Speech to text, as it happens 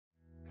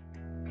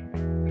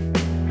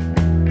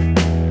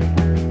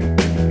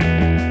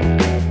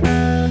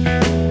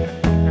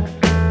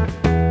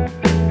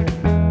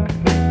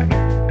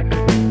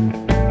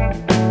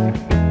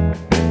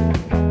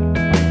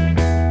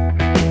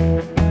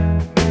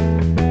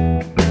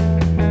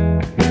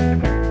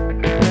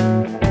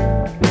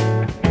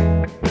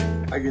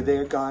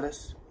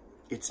Goddess,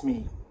 it's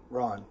me,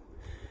 Ron.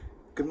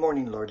 Good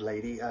morning, Lord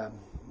Lady.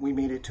 We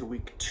made it to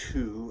week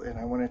 2, and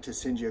I wanted to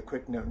send you a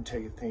quick note and tell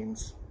you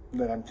things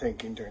that I'm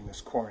thinking during this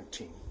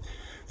quarantine.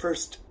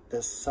 First,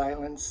 the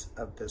silence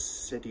of the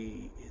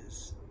city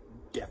is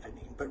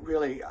deafening, but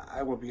really,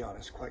 I will be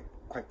honest,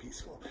 quite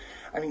peaceful.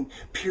 I mean,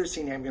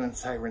 piercing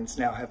ambulance sirens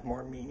now have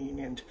more meaning,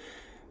 and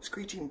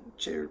screeching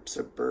chirps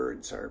of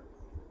birds are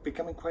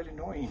becoming quite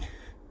annoying.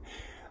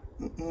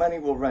 Money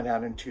will run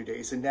out in 2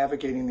 days, and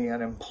navigating the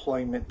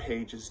unemployment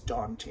page is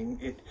daunting.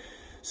 It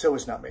so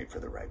is not made for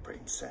the right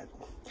brain set.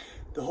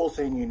 The whole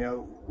thing, you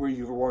know, where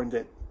you were warned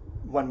that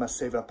one must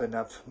save up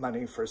enough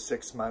money for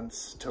 6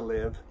 months to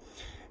live.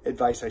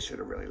 Advice I should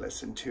have really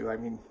listened to. I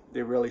mean,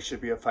 there really should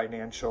be a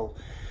financial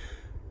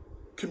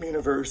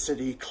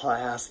communiversity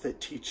class that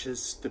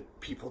teaches the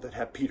people that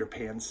have Peter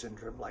Pan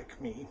syndrome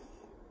like me.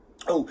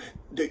 Oh,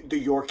 the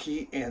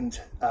Yorkie and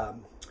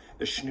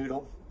the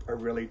Schnoodle are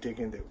really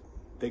digging that.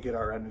 They get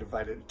our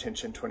undivided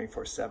attention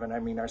 24/7. I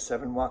mean, our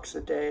 7 walks a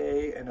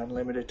day and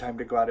unlimited time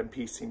to go out in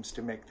peace seems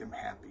to make them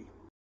happy.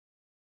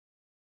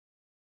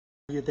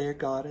 Are you there,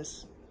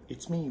 Goddess?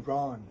 It's me,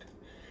 Ron.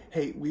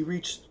 Hey, we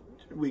reached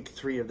week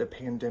 3 of the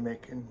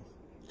pandemic in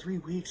 3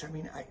 weeks. I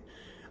mean,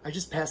 I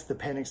just passed the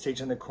panic stage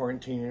in the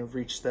quarantine and have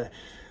reached the,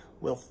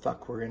 well,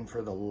 fuck, we're in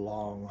for the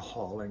long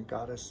haul. And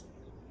Goddess,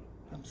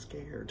 I'm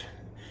scared.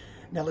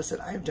 Now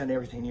listen, I have done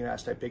everything you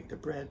asked. I baked the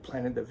bread,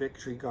 planted the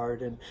victory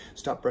garden,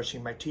 stopped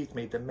brushing my teeth,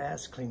 made the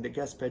mess, cleaned the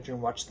guest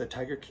bedroom, watched the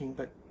Tiger King,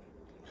 but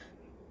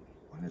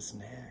what is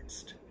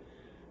next?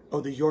 Oh,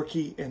 the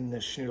Yorkie and the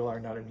Schnoodle are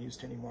not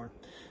amused anymore.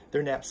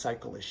 Their nap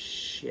cycle is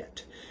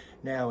shit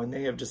now, and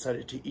they have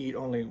decided to eat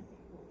only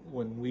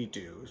when we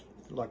do.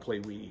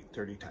 Luckily, we eat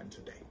 30 times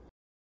a day.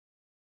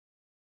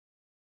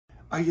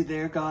 Are you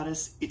there,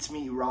 Goddess? It's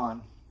me,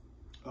 Ron.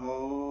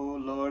 Oh,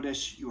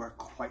 Lordish, you are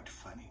quite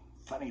funny.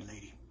 Funny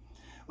lady.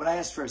 When I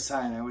asked for a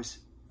sign,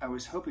 I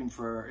was hoping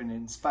for an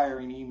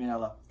inspiring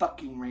email, a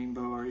fucking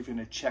rainbow, or even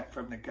a check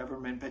from the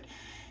government, but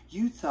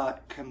you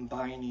thought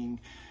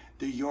combining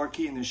the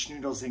Yorkie and the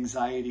Schnoodle's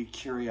anxiety,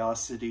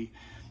 curiosity,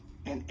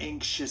 and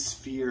anxious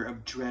fear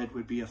of dread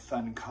would be a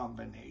fun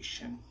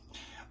combination.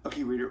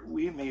 Okay, reader,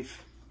 we may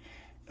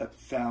have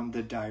found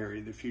the diary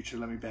of the future.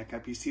 Let me back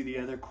up. You see the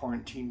other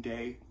quarantine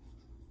day?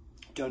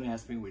 Don't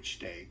ask me which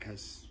day,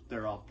 because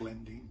they're all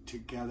blending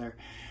together.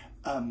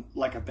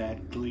 Like a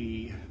bad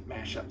Glee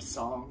mashup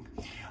song.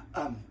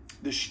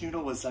 The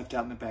Schnoodle was left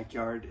out in the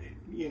backyard,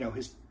 you know,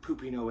 his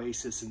pooping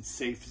oasis and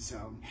safe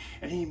zone.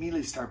 And he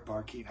immediately started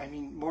barking. I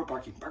mean, more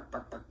barking. Bark,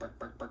 bark, bark, bark,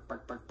 bark, bark,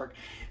 bark, bark, bark.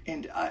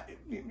 And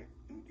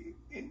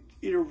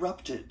it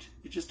erupted.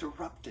 It just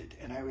erupted.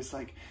 And I was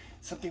like,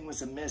 something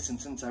was amiss.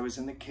 And since I was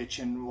in the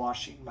kitchen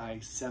washing my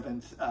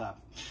 7th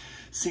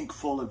sink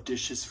full of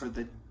dishes for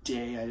the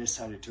day, I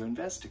decided to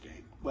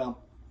investigate.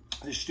 Well,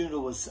 the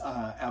Schnoodle was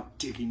out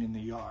digging in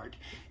the yard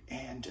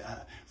and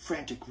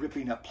frantic,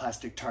 ripping up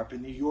plastic tarp,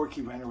 and the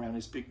Yorkie ran around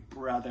his big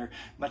brother,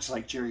 much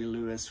like Jerry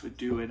Lewis would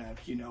do in a,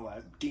 you know,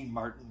 a Dean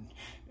Martin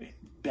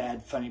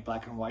bad, funny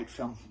black and white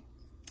film.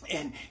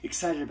 And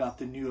excited about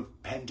the new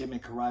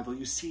pandemic arrival.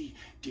 You see,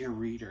 dear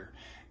reader,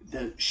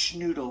 the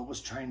Schnoodle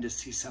was trying to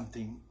see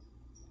something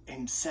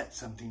and set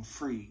something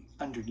free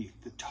underneath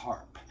the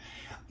tarp.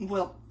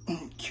 Well,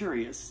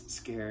 curious,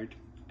 scared,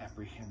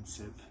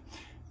 apprehensive,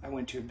 I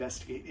went to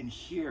investigate, and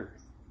here,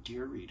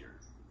 dear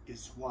reader,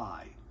 is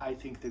why I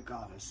think the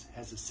Goddess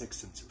has a sick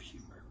sense of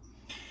humor.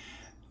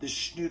 The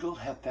Schnoodle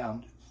have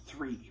found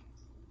 3,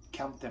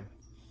 count them,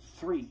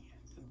 3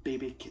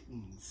 baby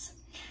kittens.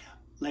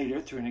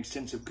 Later, through an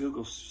extensive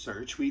Google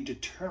search, we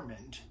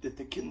determined that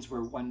the kittens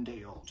were 1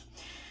 day old.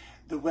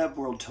 The web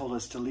world told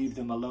us to leave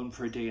them alone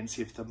for a day and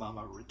see if the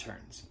mama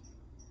returns.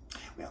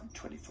 Well,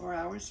 24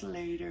 hours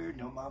later,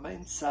 no mama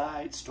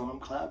inside, storm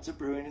clouds are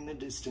brewing in the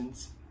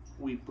distance.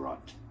 We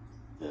brought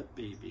the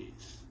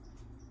babies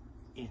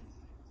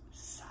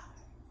inside.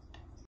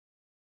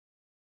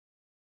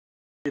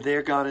 Hey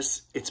there,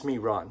 Goddess. It's me,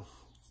 Ron.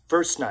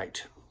 First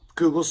night.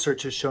 Google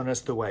search has shown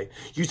us the way.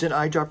 Use an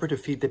eyedropper to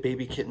feed the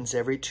baby kittens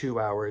every 2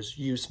 hours.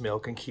 Use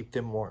milk and keep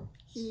them warm.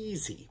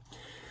 Easy.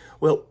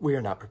 Well, we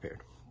are not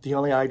prepared. The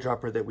only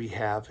eyedropper that we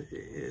have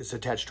is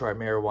attached to our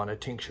marijuana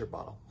tincture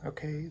bottle.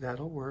 Okay,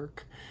 that'll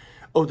work.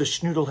 Oh, the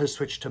Schnoodle has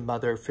switched to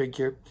mother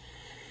figure.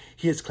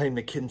 He has claimed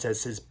the kittens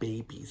as his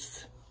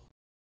babies.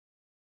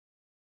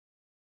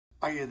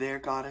 Are you there,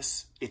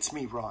 Goddess? It's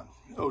me, Ron.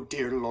 Oh,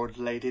 dear Lord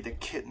Lady, the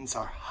kittens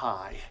are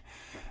high.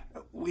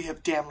 We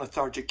have damn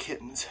lethargic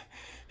kittens.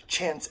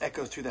 Chants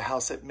echo through the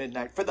house at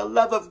midnight. For the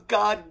love of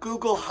God,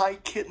 Google high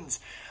kittens.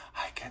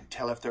 I can't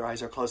tell if their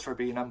eyes are closed for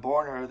being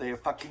unborn or are they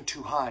fucking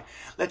too high.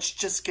 Let's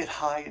just get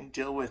high and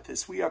deal with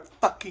this. We are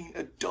fucking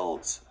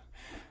adults.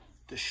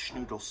 The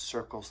Schnoodle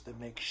circles the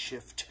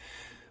makeshift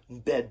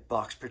bed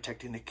box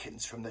protecting the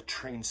kittens from the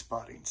train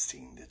spotting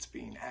scene that's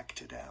being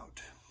acted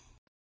out.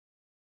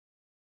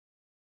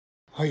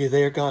 Are you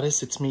there,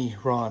 Goddess? It's me,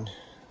 Ron.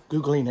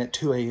 Googling at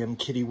 2 a.m.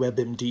 Kitty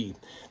WebMD.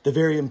 The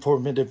very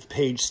informative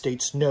page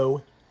states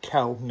no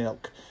cow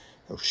milk.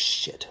 Oh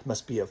shit,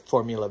 must be a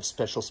formula of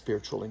special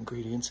spiritual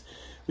ingredients.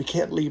 We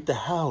can't leave the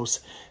house.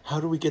 How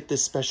do we get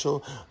this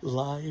special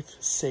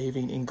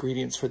life-saving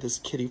ingredients for this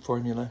kitty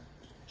formula?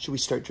 Should we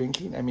start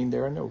drinking? I mean,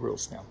 there are no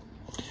rules now.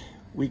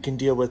 We can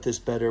deal with this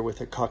better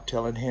with a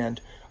cocktail in hand.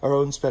 Our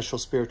own special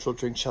spiritual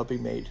drink shall be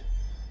made.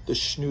 The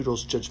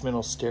schnoodle's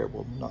judgmental stare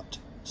will not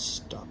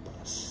stop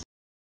us.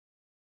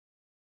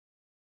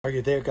 Are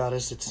you there,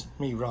 goddess? It's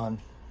me, Ron.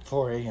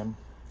 4 a.m.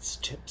 It's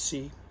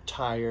tipsy,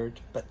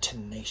 tired, but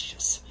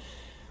tenacious.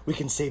 We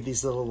can save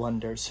these little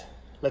wonders.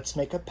 Let's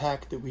make a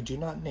pact that we do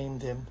not name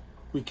them.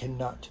 We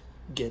cannot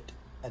get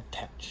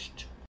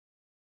attached.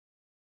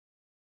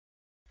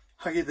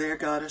 Are you there,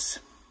 goddess?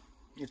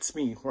 It's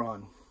me,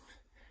 Ron.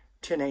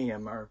 10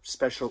 a.m. Our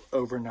special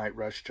overnight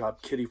rush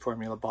job kitty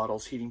formula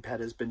bottles heating pad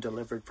has been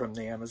delivered from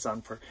the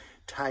Amazon for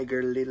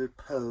Tiger, Little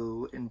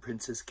Poe, and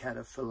Princess Cat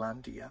of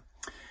Finlandia.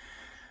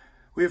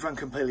 We have run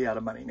completely out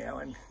of money now,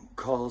 and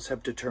calls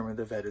have determined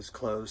the vet is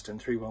closed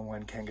and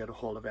 311 can't get a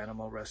hold of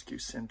Animal Rescue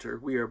Center.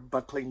 We are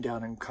buckling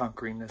down and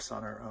conquering this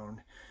on our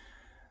own.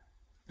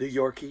 The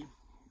Yorkie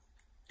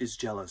is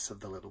jealous of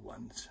the little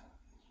ones,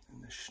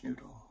 and the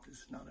schnoodle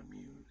is not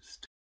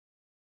amused.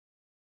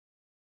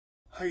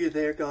 Are you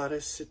there,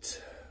 goddess? It's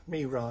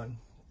me, Ron.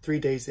 3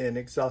 days in,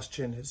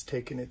 exhaustion has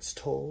taken its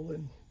toll,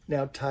 and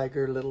now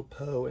Tiger, Little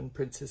Poe, and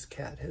Princess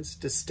Cat has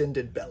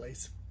distended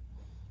bellies.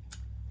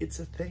 It's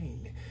a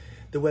thing.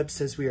 The web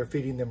says we are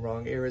feeding them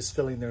wrong. Air is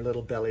filling their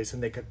little bellies,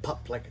 and they could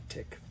pop like a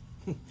tick.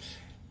 The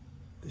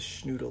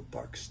schnoodle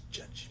barks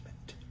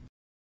judgment.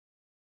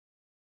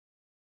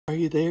 Are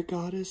you there,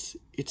 goddess?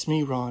 It's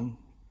me, Ron.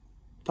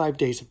 5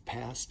 days have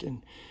passed,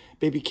 and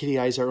baby kitty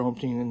eyes are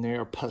opening, and they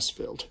are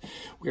pus-filled.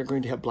 We are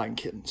going to have blind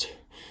kittens.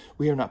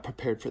 We are not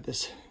prepared for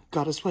this.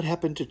 Goddess, what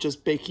happened to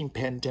just baking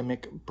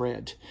pandemic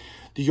bread?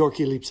 The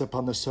Yorkie leaps up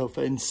on the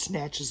sofa and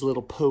snatches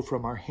Little Poe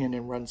from our hand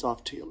and runs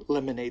off to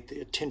eliminate the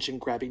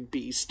attention-grabbing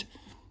beast.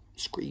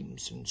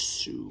 Screams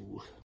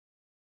ensue.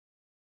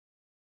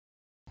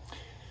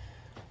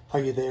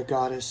 Are you there,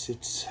 goddess?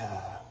 It's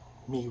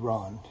me,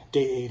 Ron.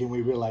 Day 8, and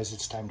we realize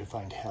it's time to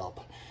find help.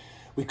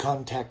 We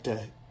contact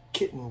a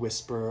kitten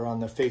whisperer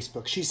on the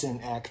Facebook. She's an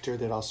actor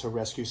that also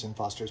rescues and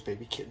fosters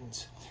baby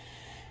kittens.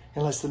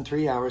 In less than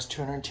 3 hours,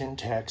 210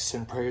 texts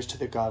and prayers to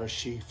the goddess,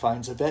 she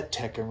finds a vet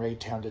tech in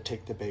Raytown to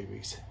take the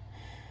babies.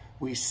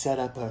 We set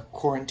up a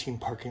quarantine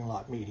parking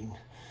lot meeting.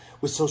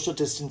 With social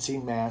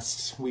distancing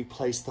masks, we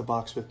place the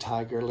box with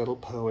Tiger, Little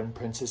Poe, and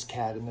Princess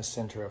Cat in the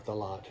center of the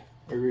lot.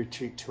 We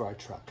retreat to our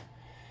truck.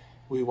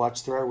 We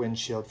watch through our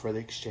windshield for the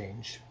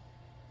exchange.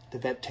 The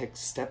vet tech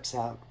steps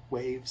out,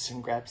 waves,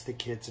 and grabs the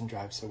kids and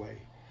drives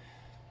away.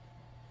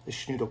 The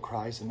schnoodle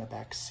cries in the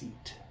back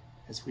seat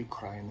as we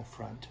cry in the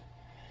front.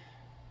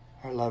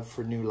 Our love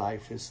for new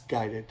life has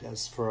guided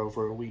us for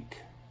over a week.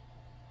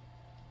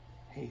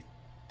 Hey,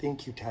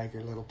 thank you,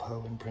 Tiger, Little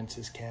Poe, and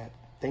Princess Cat.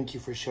 Thank you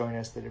for showing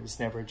us that it was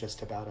never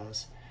just about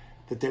us,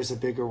 that there's a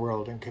bigger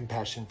world and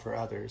compassion for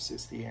others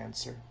is the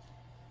answer.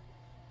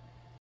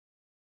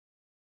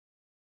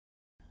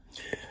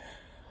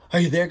 Are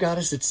you there,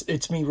 goddess?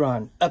 It's me,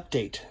 Ron.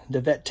 Update. The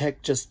vet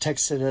tech just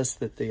texted us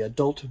that the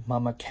adult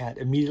mama cat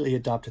immediately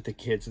adopted the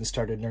kids and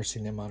started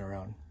nursing them on her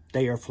own.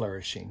 They are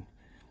flourishing.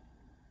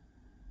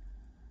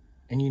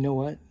 And you know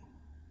what?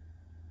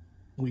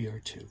 We are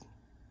too.